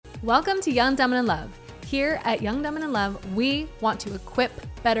Welcome to Young, Dumb, and in Love. Here at Young, Dumb, and in Love, we want to equip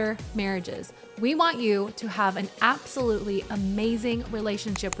better marriages. We want you to have an absolutely amazing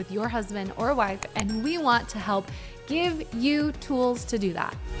relationship with your husband or wife, and we want to help give you tools to do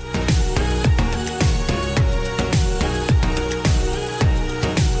that.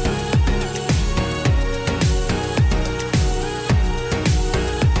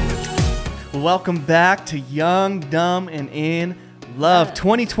 Welcome back to Young, Dumb, and in Love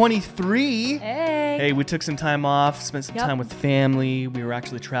 2023. Hey, we took some time off, spent some time with family. We were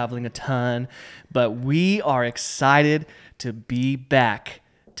actually traveling a ton, but we are excited to be back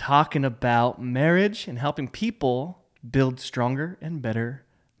talking about marriage and helping people build stronger and better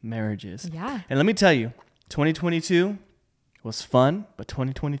marriages. Yeah. And let me tell you, 2022 was fun, but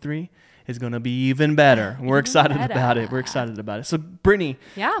 2023 is going to be even better. We're excited about it. So, Brittany,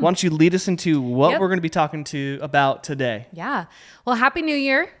 why don't you lead us into what we're going to be talking about today? Yeah. Well, Happy New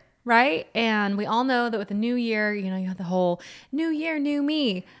Year, right? And we all know that with the new year, you have the whole new year, new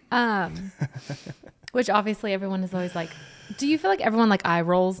me, which obviously everyone is always like, do you feel like everyone like eye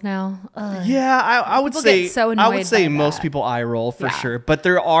rolls now? Yeah, I would say so I would say most that. people eye roll for sure, but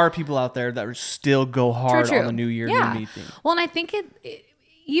there are people out there that still go hard on the new year, new me thing. Well, and I think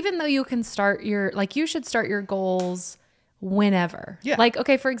even though you can start you should start your goals whenever. Yeah. Like,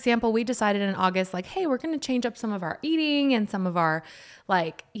 okay, for example, we decided in August, like, hey, we're going to change up some of our eating and some of our,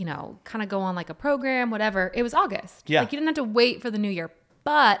 like, kind of go on like a program, whatever. It was August. Yeah. Like, you didn't have to wait for the new year.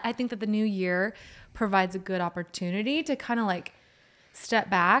 But I think that the new year provides a good opportunity to kind of like step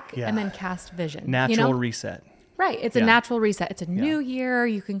back and then cast vision. Natural reset. Right. It's a natural reset. It's a new year.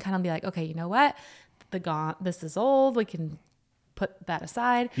 You can kind of be like, okay, you know what? This is old. We can put that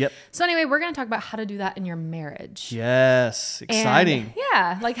aside. Yep. So anyway, we're going to talk about how to do that in your marriage. Yes. Exciting.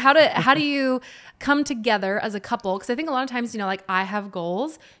 And like how do you come together as a couple? Because I think a lot of times, like I have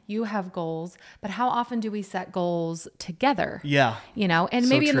goals, you have goals, but how often do we set goals together? Yeah. And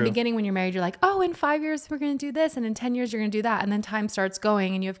maybe in the beginning when you're married, you're like, oh, in 5 years we're going to do this, and in 10 years you're going to do that, and then time starts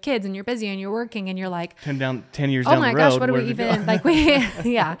going, and you have kids, and you're busy, and you're working, and you're like, 10 years oh down my the road. Gosh, what do we even like?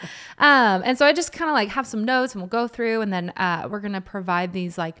 And so I just kind of like have some notes, and we'll go through, and then we're going to provide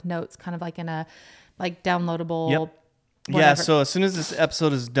these like notes, kind of like in a like downloadable. Yep. Whatever. Yeah, so as soon as this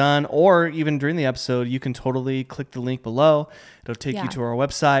episode is done, or even during the episode, you can totally click the link below. It'll take you to our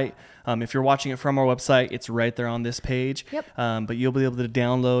website. If you're watching it from our website, it's right there on this page. Yep. But you'll be able to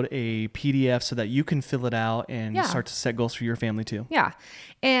download a PDF so that you can fill it out and start to set goals for your family too. Yeah.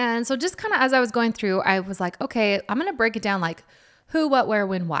 And so just kind of as I was going through, I was like, okay, I'm going to break it down like who, what, where,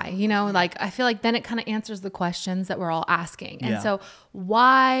 when, why, like I feel like then it kind of answers the questions that we're all asking. And so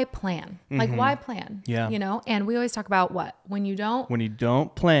why plan? Like why plan? Yeah. And we always talk about when you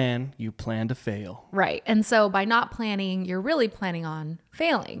don't plan, you plan to fail. Right. And so by not planning, you're really planning on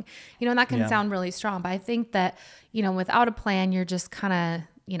failing, and that can sound really strong, but I think that, without a plan, you're just kind of,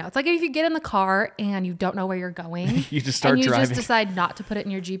 it's like if you get in the car and you don't know where you're going, you just start driving. Just decide not to put it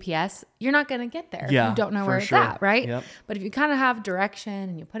in your GPS, you're not going to get there. Yeah, you don't know where it's at, right? Yep. But if you kind of have direction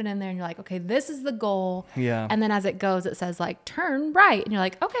and you put it in there and you're like, okay, this is the goal. Yeah. And then as it goes, it says like, turn right. And you're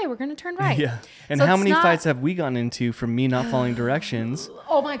like, okay, we're going to turn right. Yeah. And so how many fights have we gotten into from me not following directions?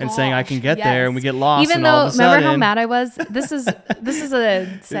 Oh my gosh. And saying I can get there, and we get lost. Even and though, all of a sudden, remember how mad I was? This is a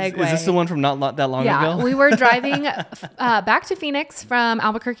segue. Is this the one from not that long ago? Yeah, we were driving back to Phoenix from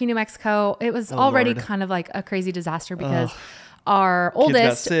Albuquerque, New Mexico. It was already kind of like a crazy disaster because our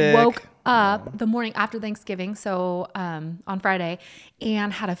oldest woke up the morning after Thanksgiving, so on Friday,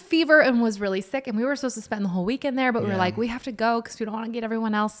 and had a fever and was really sick. And we were supposed to spend the whole weekend there, but we were like, we have to go because we don't want to get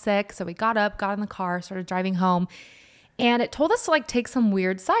everyone else sick. So we got up, got in the car, started driving home. And it told us to like take some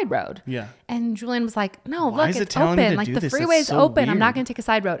weird side road. Yeah. And Julian was like, no, look, it's open. Like the freeway's open. I'm not going to take a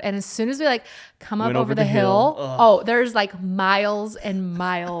side road. And as soon as we like come up over the hill, there's like miles and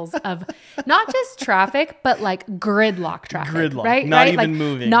miles of not just traffic, but like gridlock traffic. Right? Not even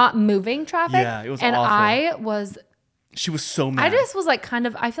moving. Not moving traffic. Yeah, it was awful. She was so mad. I just was like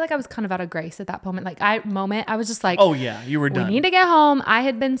I feel like I was kind of out of grace at that moment. I was just like, oh yeah, you were done. We need to get home. I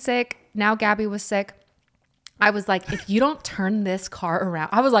had been sick. Now Gabby was sick. I was like, if you don't turn this car around,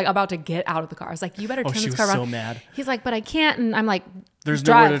 I was like about to get out of the car. I was like, you better turn this car around. She was so mad. He's like, but I can't. And I'm like, there's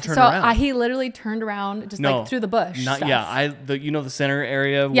nowhere to turn around. So he literally turned around like through the bush. The center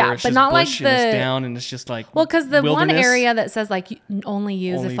area where it's just not bush like and it's down and it's just like because the wilderness. One area that says like only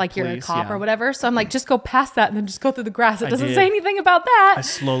if like you're a cop or whatever. So I'm like, just go past that and then just go through the grass. It doesn't say anything about that. I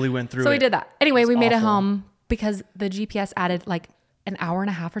slowly went through it. So we did that. Anyway, we made it home because the GPS added like an hour and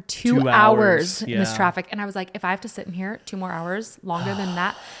a half or 2 hours in this traffic. And I was like, if I have to sit in here 2 more hours longer than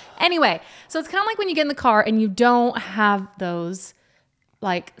that. Anyway, so it's kind of like when you get in the car and you don't have those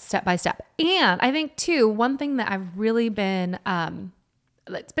like step by step. And I think too, one thing that I've really been,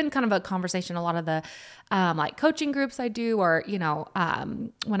 it's been kind of a conversation, a lot of the like coaching groups I do, or, you know,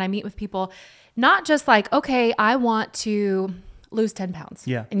 when I meet with people, not just like, okay, I want to lose 10 pounds.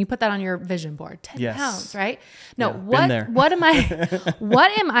 Yeah. And you put that on your vision board, 10 pounds, right? No, yeah, what am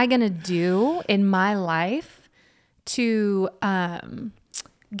I going to do in my life to,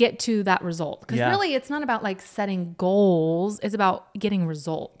 get to that result? Because really it's not about like setting goals. It's about getting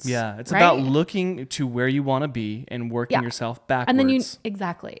results. Yeah. It's about looking to where you want to be and working yourself backwards. And then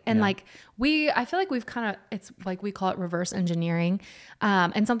exactly. And like I feel like we've kind of, it's like, we call it reverse engineering.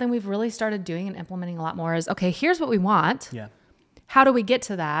 And something we've really started doing and implementing a lot more is, okay, here's what we want. Yeah. How do we get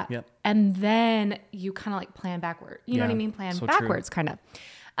to that? Yep. And then you kind of like plan backward. You know what I mean? Plan backwards kind of.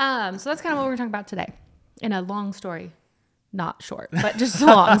 So that's kind of what we're talking about today in a long story. Not short, but just a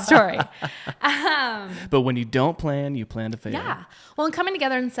long story. But when you don't plan, you plan to fail. Yeah. Well, and coming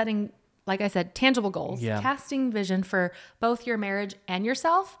together and setting, like I said, tangible goals, casting vision for both your marriage and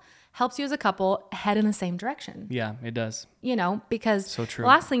yourself helps you as a couple head in the same direction. Yeah, it does. You know, because so true. The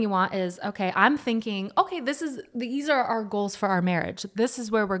last thing you want is, okay, I'm thinking, okay, these are our goals for our marriage. This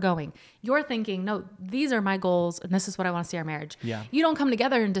is where we're going. You're thinking, no, these are my goals and this is what I want to see our marriage. Yeah. You don't come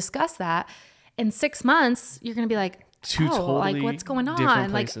together and discuss that. In 6 months, you're going to be like, totally like what's going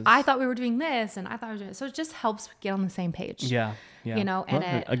on? Like I thought we were doing this and I thought we were doing this. So it just helps get on the same page. Yeah. Yeah. You know,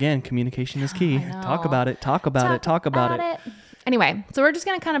 and again, communication is key. Talk about it. Talk about it. Anyway, so we're just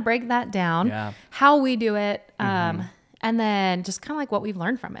going to kind of break that down, how we do it, and then just kind of like what we've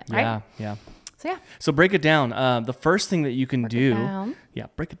learned from it, right? Yeah, yeah. So So break it down. The first thing that you can do,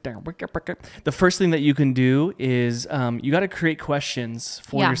 break it down. The first thing that you can do is you got to create questions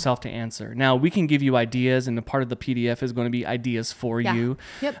for yourself to answer. Now we can give you ideas, and a part of the PDF is going to be ideas for you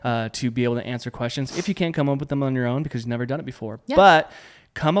to be able to answer questions. If you can't come up with them on your own because you've never done it before, but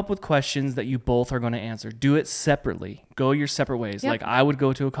come up with questions that you both are going to answer. Do it separately. Go your separate ways. Like I would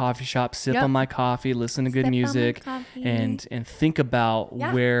go to a coffee shop, sip on my coffee, listen to good music, and think about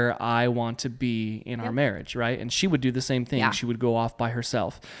where I want to be in our marriage, right? And she would do the same thing. She would go off by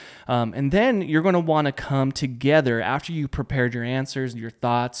herself. And then you're going to want to come together after you prepared your answers, your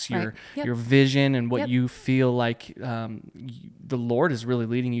thoughts, your vision, and what you feel like the Lord is really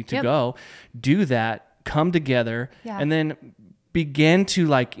leading you to go. Do that. Come together, and then begin to,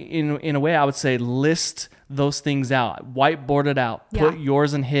 like, in a way, I would say, list those things out, whiteboard it out, put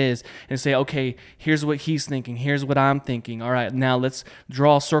yours and his, and say, okay, here's what he's thinking, here's what I'm thinking. All right, now let's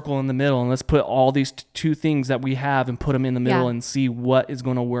draw a circle in the middle and let's put all these two things that we have and put them in the middle and see what is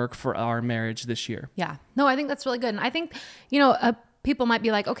going to work for our marriage this year. Yeah. No, I think that's really good. And I think, you know, people might be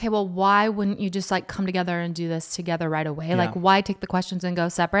like, okay, well, why wouldn't you just like come together and do this together right away? Yeah. Like, why take the questions and go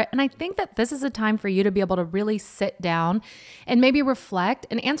separate? And I think that this is a time for you to be able to really sit down and maybe reflect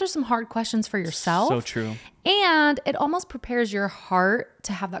and answer some hard questions for yourself. So true. And it almost prepares your heart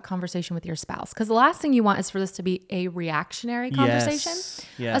to have that conversation with your spouse. Because the last thing you want is for this to be a reactionary conversation.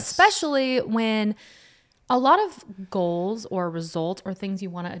 Yes. Especially when a lot of goals or results or things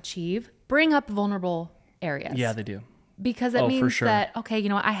you want to achieve bring up vulnerable areas. Yeah, they do. Because it means that, okay, you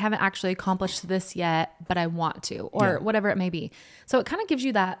know what, I haven't actually accomplished this yet, but I want to, or whatever it may be. So it kind of gives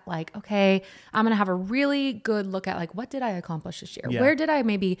you that, like, okay, I'm going to have a really good look at, like, what did I accomplish this year? Yeah. Where did I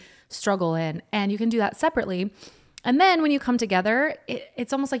maybe struggle in? And you can do that separately. And then when you come together,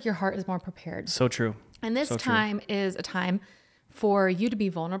 it's almost like your heart is more prepared. So true. And this time is a time for you to be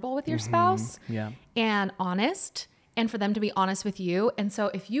vulnerable with your spouse and honest, and for them to be honest with you. And so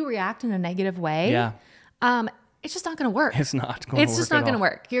if you react in a negative way, it's just not going to work. It's not going to work. It's just not going to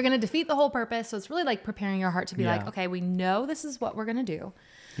work. You're going to defeat the whole purpose. So it's really like preparing your heart to be like, okay, we know this is what we're going to do.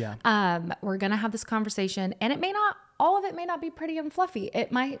 Yeah. We're going to have this conversation, and all of it may not be pretty and fluffy.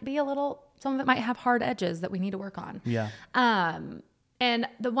 It might be some of it might have hard edges that we need to work on. Yeah. And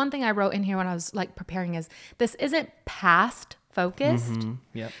the one thing I wrote in here when I was like preparing is, this isn't past focused. Mm-hmm.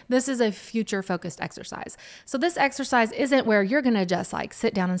 Yep. This is a future focused exercise. So this exercise isn't where you're going to just like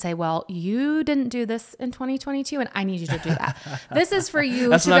sit down and say, well, you didn't do this in 2022 and I need you to do that. This is for you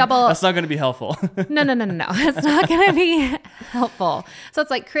That's not going to be helpful. No. It's not going to be helpful. So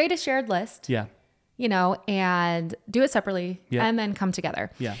it's like, create a shared list. Yeah. You know, and do it separately and then come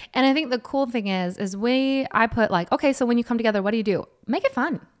together. Yeah. And I think the cool thing is I put like, okay, so when you come together, what do? Make it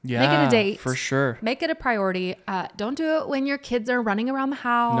fun. Yeah. Make it a date. For sure. Make it a priority. Don't do it when your kids are running around the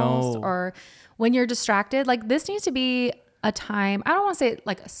house or when you're distracted. Like, this needs to be a time, I don't want to say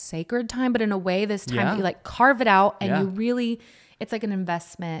like a sacred time, but in a way, this time that you like carve it out and you really, it's like an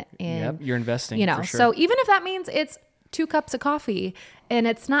investment in, you're investing, you know, for sure. So even if that means it's 2 cups of coffee, and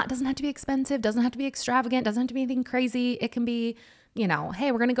doesn't have to be expensive, doesn't have to be extravagant, doesn't have to be anything crazy. It can be you know,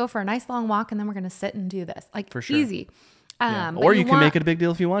 hey, we're going to go for a nice long walk and then we're going to sit and do this. Like for sure. Easy. Or you can make it a big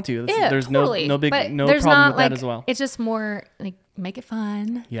deal if you want to. There's totally. no problem with that as well. It's just more like make it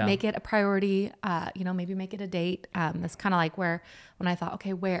fun, make it a priority, you know, maybe make it a date. That's kind of like when I thought,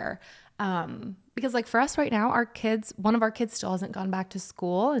 okay, where? Because like for us right now, one of our kids still hasn't gone back to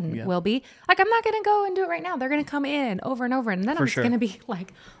school and will be. Like, I'm not going to go and do it right now. They're going to come in over and over. And then I'm just going to be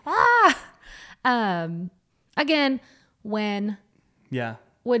like, again, when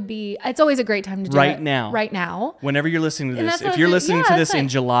would be, it's always a great time to do it right now. Whenever you're listening to this, if you're listening to this in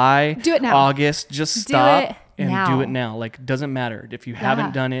July, do it now. August, just stop and do it now. Like, doesn't matter if you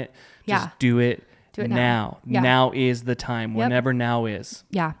haven't done it, just do it. Do it now. Now is the time. Whenever now is.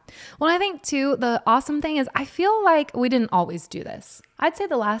 Yeah. Well, I think too, the awesome thing is I feel like we didn't always do this. I'd say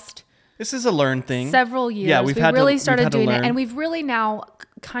this is a learned thing. Several years. Yeah, we really started doing it, and we've really now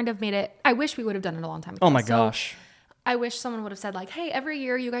kind of made it. I wish we would have done it a long time ago. Oh my gosh. I wish someone would have said like, hey, every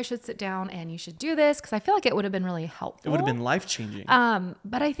year you guys should sit down and you should do this, because I feel like it would have been really helpful. It would have been life-changing.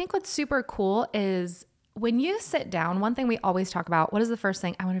 But I think what's super cool is when you sit down, one thing we always talk about, what is the first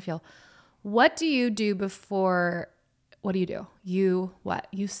thing I want to feel? What do you do before? What do? You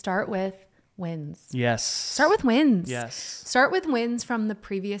start with wins. Yes. Start with wins. Yes. Start with wins from the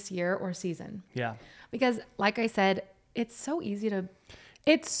previous year or season. Yeah. Because like I said, it's so easy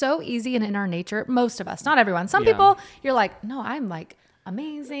and in our nature, most of us, not everyone. Some people, you're like, no, I'm like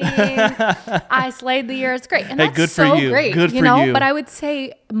amazing. I slayed the year. It's great. And that's good for so you. Great. Good for you. But I would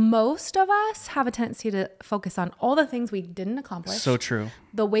say most of us have a tendency to focus on all the things we didn't accomplish. So true.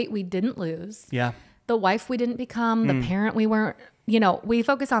 The weight we didn't lose. Yeah. The wife we didn't become, the parent we weren't, we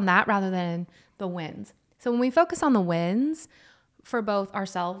focus on that rather than the wins. So when we focus on the wins for both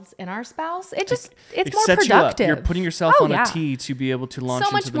ourselves and our spouse, it's more productive. You're putting yourself on a tee to be able to launch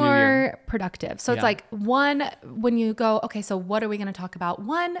into the new year. So much more productive. So it's like when you go, okay, so what are we going to talk about?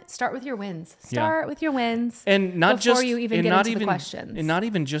 Start with your wins. Start with your wins. And not before just you even get into the questions. And not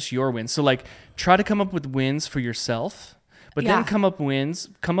even just your wins. So like try to come up with wins for yourself. But then come up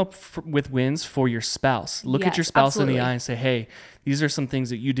with wins for your spouse. Look at your spouse in the eye and say, hey, these are some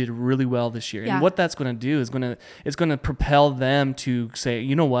things that you did really well this year. And what that's going to do is it's going to propel them to say,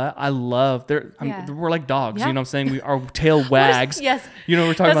 you know what? I love we're like dogs. You know what I'm saying? our tail wags. Yes. You know, we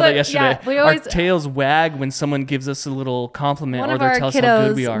were talking about that yesterday. Yeah, our tails wag when someone gives us a little compliment or they tell us how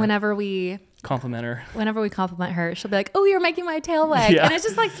good we are. Whenever we compliment her, she'll be like, oh, you're making my tail wag. And it's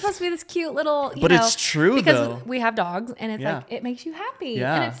just like supposed to be this cute little, but it's true because we have dogs and it's like, it makes you happy.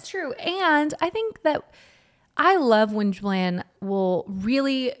 And it's true. And I think that I love when Julian will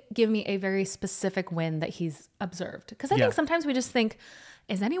really give me a very specific win that he's observed. Because I think sometimes we just think,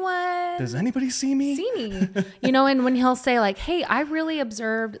 does anybody see me? And when he'll say like, hey, I really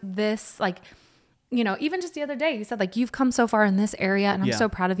observed this, like, even just the other day, you said like, you've come so far in this area and I'm so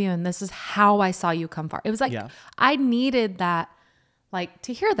proud of you. And this is how I saw you come far. It was like, I needed that, like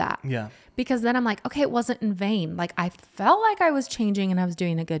to hear that. Yeah. Because then I'm like, okay, it wasn't in vain. Like I felt like I was changing and I was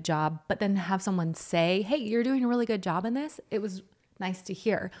doing a good job, but then have someone say, hey, you're doing a really good job in this. It was nice to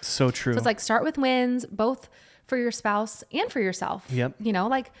hear. So true. So it's like, start with wins, both for your spouse and for yourself. Yep.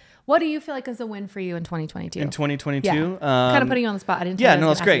 Like, what do you feel like is a win for you in 2022? In 2022? Yeah. Kind of putting you on the spot. I didn't no,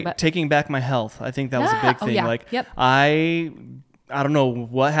 that's great. Taking back my health. I think that was a big thing. Like, I don't know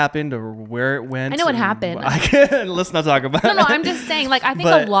what happened or where it went. I know what happened. Let's not talk about it. No, I'm just saying, like, I think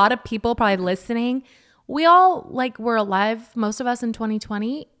a lot of people probably listening, we all, like, were alive, most of us in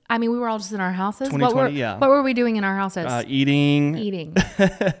 2020. I mean, we were all just in our houses. 2020, what were we doing in our houses? Eating,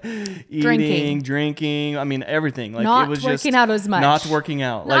 drinking. I mean, everything. Like not it was working out as much. Not working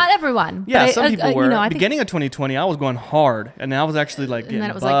out. Like, not everyone. Yeah, some people were. I beginning of 2020, I was going hard, and I was actually like getting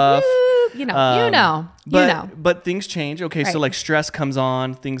buff. Like, woo, But things change. Okay, so like stress comes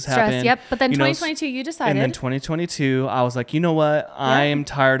on, things happen. Yep. But then 2022, you decided. And then 2022, I was like, you know what? I am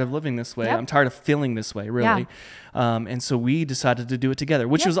tired of living this way. I'm tired of feeling this way, really. And so we decided to do it together,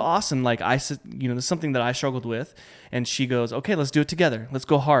 which was awesome. Like I said, there's something that I struggled with, and she goes, okay, let's do it together. Let's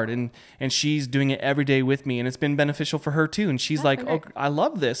go hard. And she's doing it every day with me, and it's been beneficial for her too. And she's like, oh, I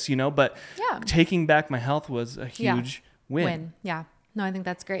love this, but taking back my health was a huge win. Yeah. No, I think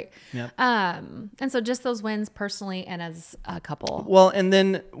that's great. Yep. And so just those wins personally and as a couple. Well, and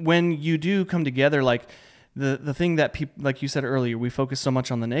then when you do come together, like the thing that people, like you said earlier, we focus so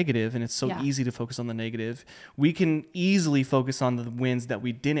much on the negative, and it's so easy to focus on the negative. We can easily focus on the wins that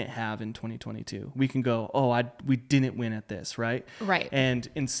we didn't have in 2022. We can go, we didn't win at this, right? Right. And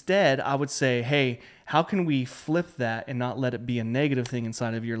instead, I would say, hey, how can we flip that and not let it be a negative thing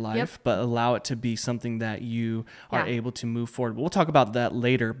inside of your life, but allow it to be something that you are able to move forward. We'll talk about that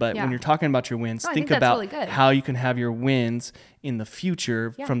later, but when you're talking about your wins, think about really how you can have your wins in the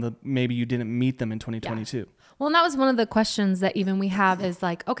future from maybe you didn't meet them in 2022. Yeah. Well, and that was one of the questions that even we have is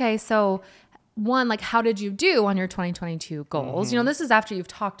like, okay, so one, like, how did you do on your 2022 goals? Mm-hmm. You know, this is after you've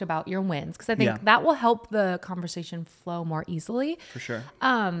talked about your wins, because I think that will help the conversation flow more easily. For sure.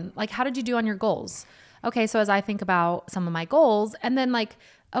 Like, how did you do on your goals? Okay, so as I think about some of my goals, and then like,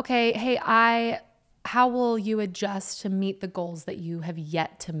 okay, hey, how will you adjust to meet the goals that you have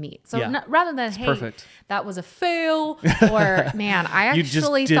yet to meet? So rather than, hey, perfect. That was a fail, or man, I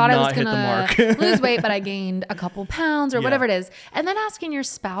actually thought I was going to lose weight, but I gained a couple pounds or whatever it is. And then asking your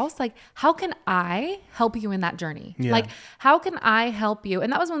spouse, like, how can I help you in that journey? Yeah. Like, how can I help you?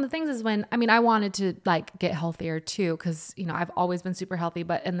 And that was one of the things is when, I mean, I wanted to like get healthier too, because, you know, I've always been super healthy,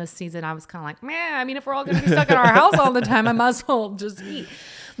 but in this season I was kind of like, man, I mean, if we're all going to be stuck in our house all the time, I might as well just eat.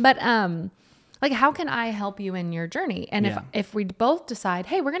 But, like, how can I help you in your journey? And if we both decide,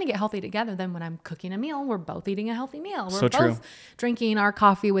 hey, we're going to get healthy together, then when I'm cooking a meal, we're both eating a healthy meal. We're both drinking our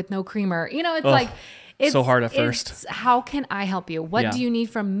coffee with no creamer. You know, it's it's so hard at first. It's, how can I help you? What do you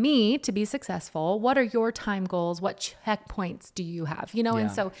need from me to be successful? What are your time goals? What checkpoints do you have? You know, and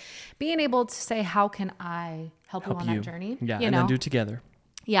so being able to say, how can I help you on that journey? Yeah, and then do it together.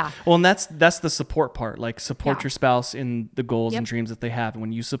 Yeah. Well, and that's the support part. Like, support your spouse in the goals and dreams that they have. And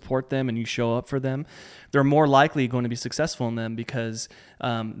when you support them and you show up for them, they're more likely going to be successful in them because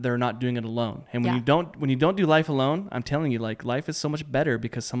they're not doing it alone. And when you don't do life alone, I'm telling you, like, life is so much better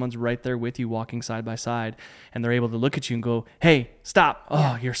because someone's right there with you, walking side by side, and they're able to look at you and go, "Hey, stop!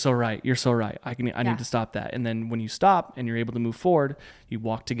 Oh, you're so right. You're so right. I need to stop that." And then when you stop and you're able to move forward, you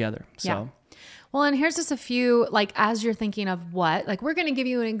walk together. So. Yeah. Well, and here's just a few, like, as you're thinking of what, like, we're going to give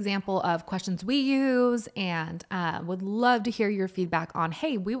you an example of questions we use, and would love to hear your feedback on,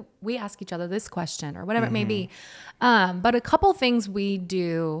 hey, we ask each other this question or whatever it may be. But a couple things we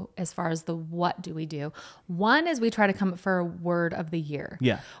do as far as the what do we do. One is we try to come up for a word of the year.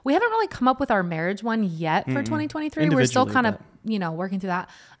 Yeah. We haven't really come up with our marriage one yet for 2023. We're still kind of, working through that.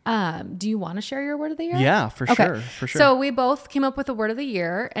 Do you want to share your word of the year? Yeah, for sure. So we both came up with a word of the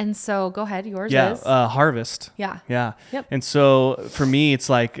year. And so go ahead. Yours is? Harvest. Yeah. Yeah. Yep. And so for me, it's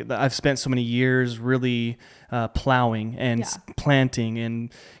like I've spent so many years really plowing and planting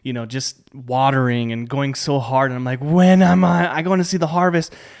and, just watering and going so hard. And I'm like, when am I going to see the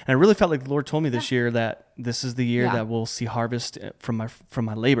harvest? And I really felt like the Lord told me this year that this is the year that we'll see harvest from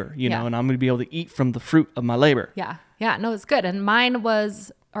my labor, and I'm going to be able to eat from the fruit of my labor. Yeah. Yeah. No, it's good. And mine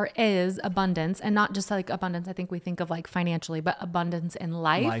was or is abundance, and not just like abundance. I think we think of like financially, but abundance in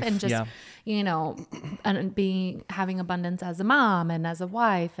life and just, and having abundance as a mom and as a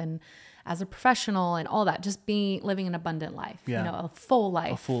wife and as a professional and all that, just living an abundant life, a full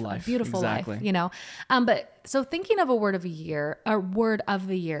life, a beautiful life, but so thinking of a word of the year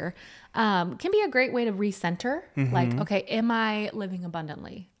can be a great way to recenter. Like, okay, am I living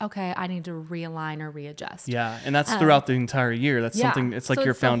abundantly? Okay, I need to realign or readjust. Yeah, and that's throughout the entire year. That's something, it's like so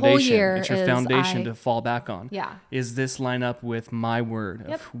your foundation. It's your foundation to fall back on. Yeah. Is this line up with my word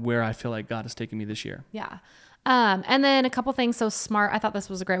of where I feel like God has taken me this year? Yeah. And then a couple things. So SMART, I thought this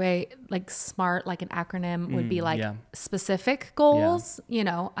was a great way, like SMART, like an acronym would be like specific goals,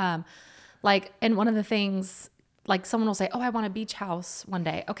 like, and one of the things, like someone will say, oh, I want a beach house one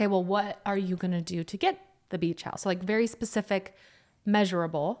day. Okay, well, what are you going to do to get the beach house? So like very specific,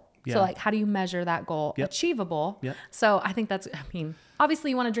 measurable. Yeah. So like, how do you measure that goal? Achievable. Yep. So I think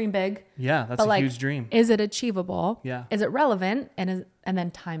obviously you want to dream big. Yeah, that's a huge dream. Is it achievable? Yeah. Is it relevant? And then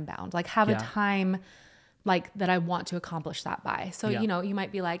time bound, like have a time like that I want to accomplish that by. So, you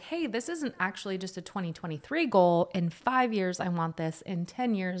might be like, hey, this isn't actually just a 2023 goal. In 5 years, I want this. In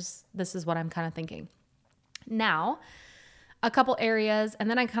 10 years, this is what I'm kind of thinking. Now, a couple areas, and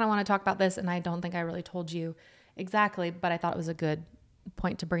then I kind of want to talk about this, and I don't think I really told you exactly, but I thought it was a good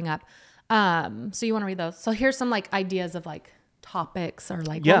point to bring up. So you want to read those. So here's some like ideas of like topics or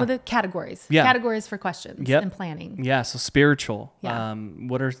like what were the categories? Categories for questions and planning. Yeah. So spiritual. Yeah.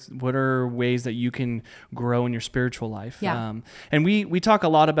 What are ways that you can grow in your spiritual life? Yeah. And we talk a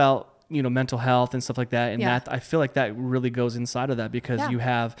lot about mental health and stuff like that. And that I feel like that really goes inside of that because you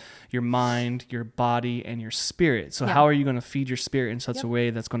have your mind, your body, and your spirit. So how are you going to feed your spirit in such a way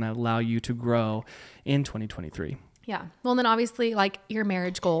that's going to allow you to grow in 2023? Yeah. Well, then obviously like your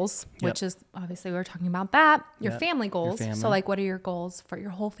marriage goals, which is obviously we were talking about that, your family goals. So like, what are your goals for your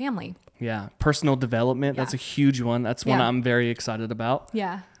whole family? Yeah. Personal development. That's a huge one. That's one I'm very excited about.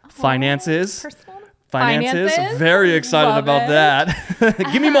 Yeah. Finances. Finances. Very excited Love about it.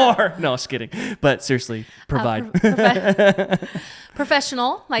 that. Give me more. No, just kidding. But seriously, provide.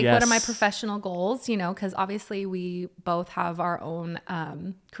 Professional. Like, Yes. what are my professional goals? You know, because obviously we both have our own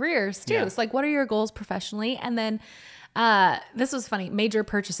careers too. Yeah. So, like, what are your goals professionally? And then this was funny, major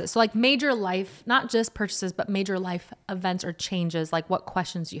purchases. So, like, major life, not just purchases, but major life events or changes, like what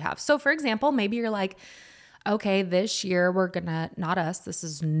questions you have. So, for example, maybe you're like, okay, this year we're gonna, not us, this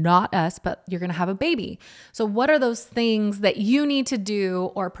is not us, but you're gonna have a baby. So what are those things that you need to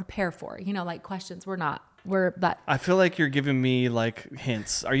do or prepare for? You know, like questions. We're that. I feel like you're giving me like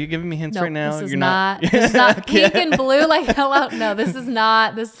hints. Are you giving me hints No, right now? this is You're not this is not pink and blue like hello. No, this is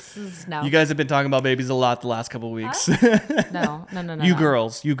no. You guys have been talking about babies a lot the last couple of weeks. No. You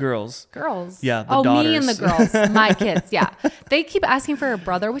girls. Girls. Yeah, the me and the daughters. girls, my kids. Yeah. They keep asking for a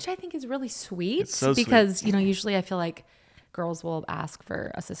brother, which I think is really sweet. It's so sweet. Because, you know, usually I feel like girls will ask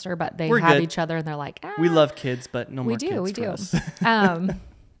for a sister, but they We're have good. each other and they're like, We love kids, but no more kids we for do. us.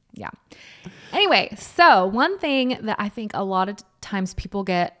 Yeah. Anyway, so one thing that I think a lot of times people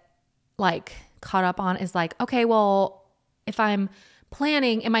get like caught up on is like, okay, well, if I'm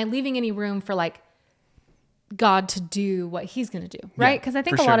planning, am I leaving any room for like God to do what he's going to do? Right. Because I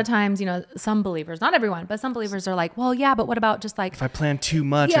think a lot of times, you know, some believers, not everyone, but some believers are like, well, yeah, but what about just like, If I plan too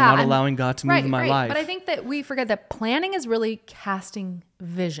much, I'm not allowing God to move in my life. But I think that we forget that planning is really casting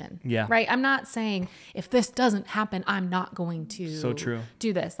vision. Yeah. Right. I'm not saying if this doesn't happen, I'm not going to So true.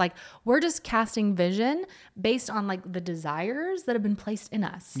 do this. Like, we're just casting vision based on like the desires that have been placed in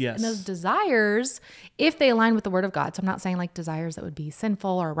us. Yes. And those desires, if they align with the word of God, so I'm not saying like desires that would be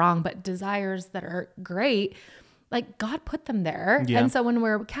sinful or wrong, but desires that are great, like God put them there. Yeah. And so when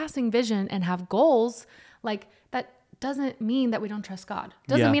we're casting vision and have goals, like that doesn't mean that we don't trust God.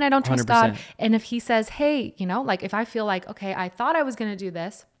 Doesn't mean I don't trust 100%. God. And if he says, hey, you know, like if I feel like, okay, I thought I was going to do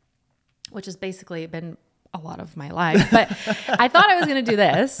this, which has basically been a lot of my life, but I thought I was going to do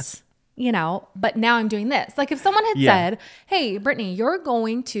this, you know, but now I'm doing this. Like if someone had said, hey, Brittany, you're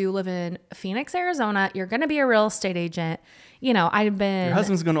going to live in Phoenix, Arizona. You're going to be a real estate agent. You know, Your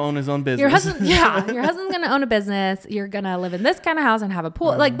husband's going to own his own business. your husband's going to own a business. You're going to live in this kind of house and have a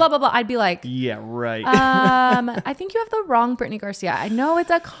pool, like blah, blah, blah. I'd be like, Yeah, right. I think you have the wrong Brittany Garcia. I know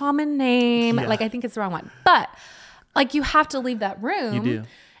it's a common name. Yeah. Like I think it's the wrong one, but like you have to leave that room. You do.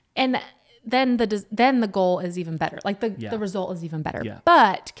 And then the goal is even better. Like the result is even better. Yeah.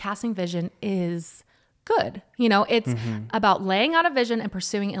 But casting vision is good. You know, it's about laying out a vision and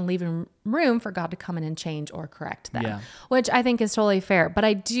pursuing and leaving room for God to come in and change or correct them, which I think is totally fair. But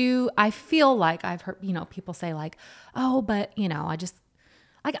I feel like I've heard, you know, people say like, oh, but you know,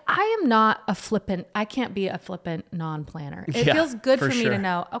 I am not I can't be a flippant non-planner. It feels good for me to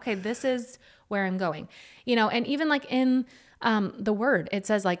know, okay, this is where I'm going, you know, and even like in the word, it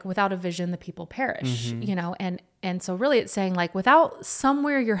says like without a vision, the people perish, you know, and so really it's saying like without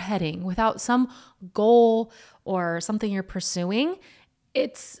somewhere you're heading, without some goal or something you're pursuing,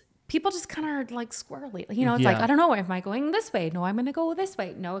 it's people just kind of like squirrely, you know, it's like, I don't know, am I going this way? No, I'm going to go this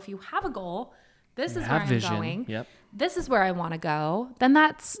way. No, if you have a goal, this is where I'm going. Yep. This is where I want to go. Then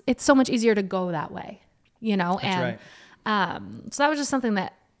it's so much easier to go that way, you know? That's And so that was just something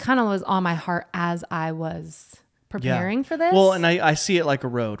that kind of was on my heart as I was preparing for this. Well, and I see it like a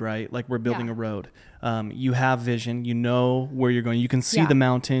road, right? Like we're building a road. You have vision, you know where you're going. You can see the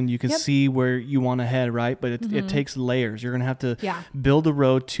mountain, you can see where you want to head, right? But it takes layers. You're going to have to build a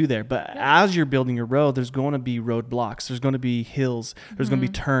road to there. But as you're building your road, there's going to be roadblocks. There's going to be hills. There's going to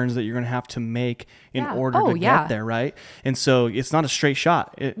be turns that you're going to have to make in order to get there, right? And so it's not a straight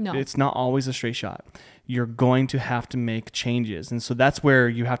shot. It's not always a straight shot. You're going to have to make changes. And so that's where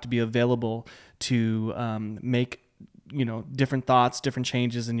you have to be available to make, you know, different thoughts, different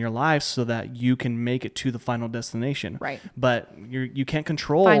changes in your life so that you can make it to the final destination. Right. But you can't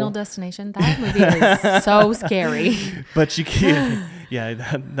control Final Destination. That movie is so scary. But you can,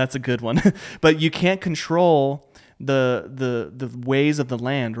 that's a good one. But you can't control the ways of the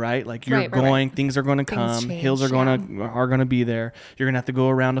land, right? Like you're going, things are going to come, hills are going to be there. You're going to have to go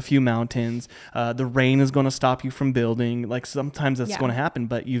around a few mountains. The rain is going to stop you from building. Like sometimes that's going to happen,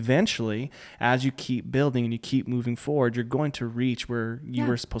 but eventually as you keep building and you keep moving forward, you're going to reach where you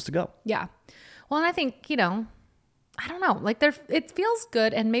were supposed to go. Yeah. Well, and I think, you know, I don't know, like it feels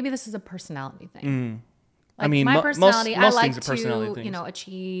good. And maybe this is a personality thing. Like I mean, my personality, most I like things are personality to, things. you know,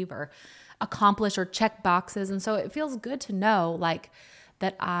 achieve or accomplish or check boxes. And so it feels good to know like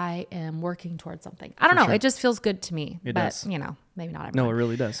that I am working towards something. I don't know. Sure. It just feels good to me. It does. You know, maybe not everyone. No, it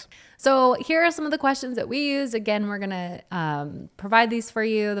really does. So here are some of the questions that we use. Again, we're going to provide these for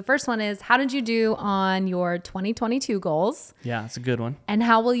you. The first one is, how did you do on your 2022 goals? Yeah, it's a good one. And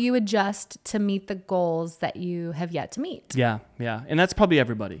how will you adjust to meet the goals that you have yet to meet? Yeah. And that's probably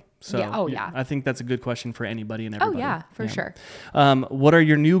everybody. So yeah. I think that's a good question for anybody and everybody. Oh yeah, for sure. What are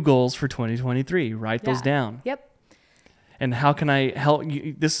your new goals for 2023? Write those down. Yep. And how can I help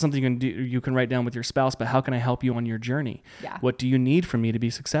you? This is something you can do. You can write down with your spouse, but how can I help you on your journey? Yeah. What do you need from me to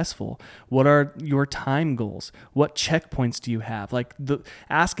be successful? What are your time goals? What checkpoints do you have? Like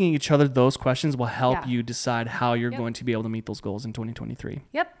asking each other those questions will help you decide how you're going to be able to meet those goals in 2023.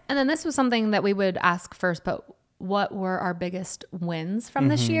 Yep. And then this was something that we would ask first, but what were our biggest wins from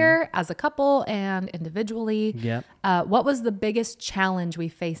this year as a couple and individually? Yep. What was the biggest challenge we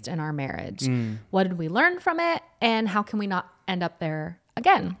faced in our marriage? What did we learn from it? And how can we not end up there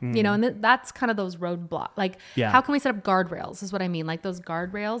again? You know, and that's kind of those roadblocks. Like, how can we set up guardrails is what I mean. Like those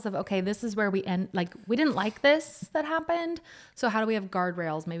guardrails of, okay, this is where we end. Like, we didn't like this that happened. So how do we have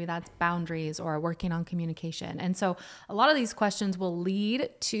guardrails? Maybe that's boundaries or working on communication. And so a lot of these questions will lead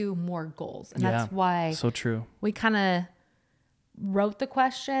to more goals. And that's why so true. We kind of wrote the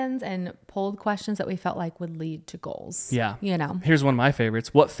questions and pulled questions that we felt like would lead to goals. Yeah. You know, here's one of my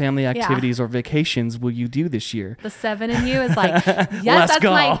favorites. What family activities or vacations will you do this year? The 7 in you is like, yes, that's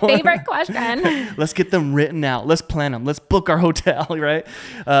my favorite question. Let's get them written out. Let's plan them. Let's book our hotel, right?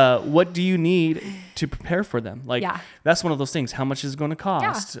 What do you need to prepare for them? Like, that's one of those things. How much is it going to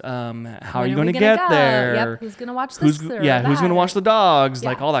cost? How are you going to get there? Yep. Who's going to watch this? Who's going to watch the dogs?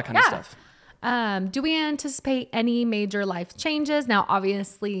 Like all that kind of stuff. Do we anticipate any major life changes? Now,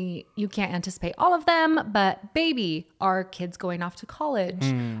 obviously, you can't anticipate all of them, but baby, are kids going off to college?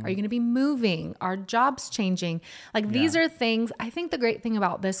 Are you going to be moving? Are jobs changing? Like these are things, I think the great thing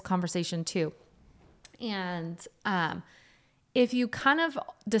about this conversation too. And if you kind of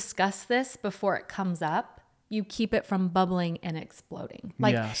discuss this before it comes up, you keep it from bubbling and exploding.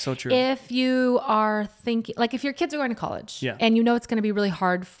 Like, yeah, so true. If you are thinking, like if your kids are going to college and you know it's going to be really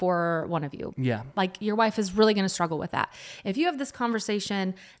hard for one of you. Yeah. Like your wife is really going to struggle with that. If you have this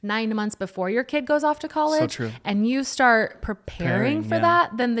conversation 9 months before your kid goes off to college and you start preparing for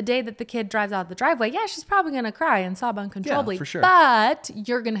that, then the day that the kid drives out the driveway, she's probably going to cry and sob uncontrollably. Yeah, for sure. But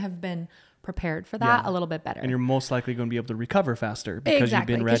you're going to have been prepared for that a little bit better. And you're most likely going to be able to recover faster because you've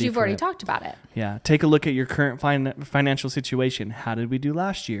been ready because you've already talked about it. Yeah. Take a look at your current financial situation. How did we do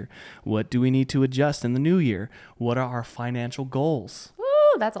last year? What do we need to adjust in the new year? What are our financial goals? Woo,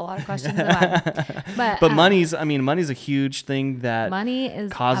 that's a lot of questions. But money's a huge thing that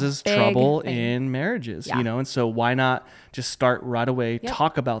causes trouble in marriages, you know? And so why not just start right away,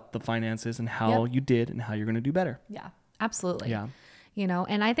 talk about the finances and how you did and how you're going to do better. Yeah, absolutely. Yeah. You know,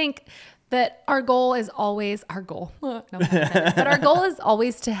 and I think that our goal is always but our goal is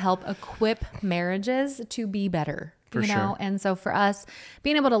always to help equip marriages to be better, you know? And so for us,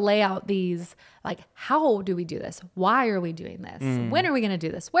 being able to lay out these, like, how do we do this? Why are we doing this? When are we going to do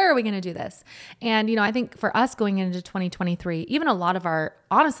this? Where are we going to do this? And, you know, I think for us going into 2023, even a lot of our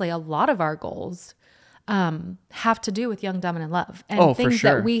goals have to do with Young, Dumb, and in Love and things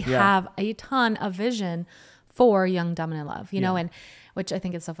that we have a ton of vision for Young, Dumb, and in Love, you know, and which I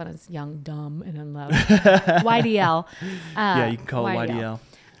think is so fun. It's Young, Dumb, and in Love. YDL. You can call it YDL.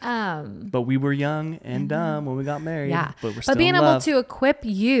 But we were young and dumb when we got married. Yeah. But we're still being in able love. to equip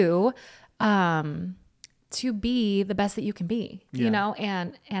you to be the best that you can be, you know,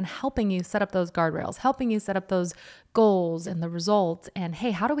 and helping you set up those guardrails, helping you set up those goals and the results. And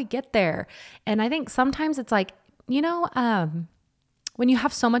hey, how do we get there? And I think sometimes it's like, you know, when you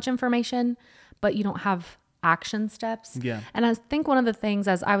have so much information, but you don't have action steps. Yeah. And I think one of the things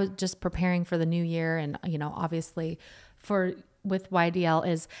as I was just preparing for the new year and, you know, obviously with YDL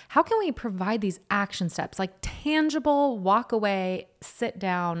is how can we provide these action steps, like tangible, walk away, sit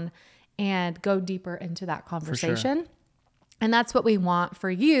down and go deeper into that conversation. For sure. And that's what we want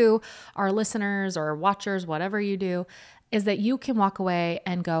for you, our listeners or watchers, whatever you do, is that you can walk away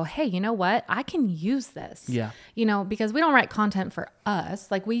and go, hey, you know what? I can use this. Yeah. You know, because we don't write content for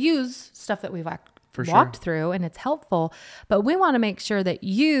us. Like we use stuff that we've walked through and it's helpful, but we want to make sure that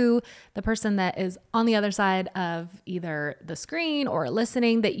you, the person that is on the other side of either the screen or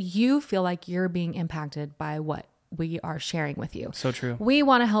listening, that you feel like you're being impacted by what we are sharing with you. So true. We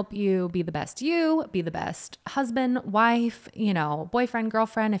want to help you be the best you, be the best husband, wife, you know, boyfriend,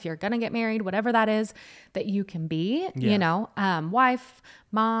 girlfriend, if you're going to get married, whatever that is that you can be, you know, wife,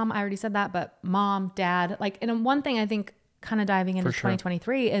 mom, I already said that, but mom, dad, like, and one thing I think kind of diving into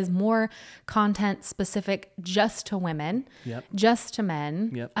 2023 is more content specific just to women, just to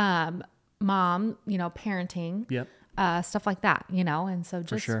men, mom, parenting, stuff like that, and so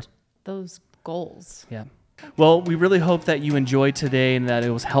just those goals. Yeah. Well, we really hope that you enjoyed today and that it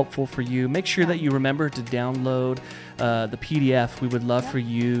was helpful for you. Make sure that you remember to download the PDF. We would love for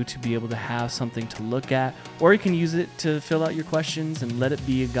you to be able to have something to look at, or you can use it to fill out your questions and let it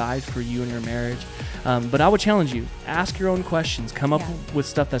be a guide for you and your marriage. But I would challenge you, ask your own questions, come up with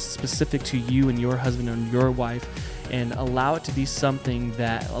stuff that's specific to you and your husband and your wife, and allow it to be something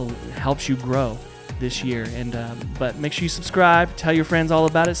that helps you grow this year. And but make sure you subscribe, tell your friends all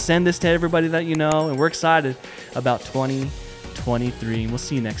about it, send this to everybody that you know, and we're excited about 2023. We'll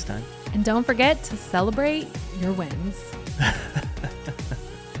see you next time. And don't forget to celebrate your wins.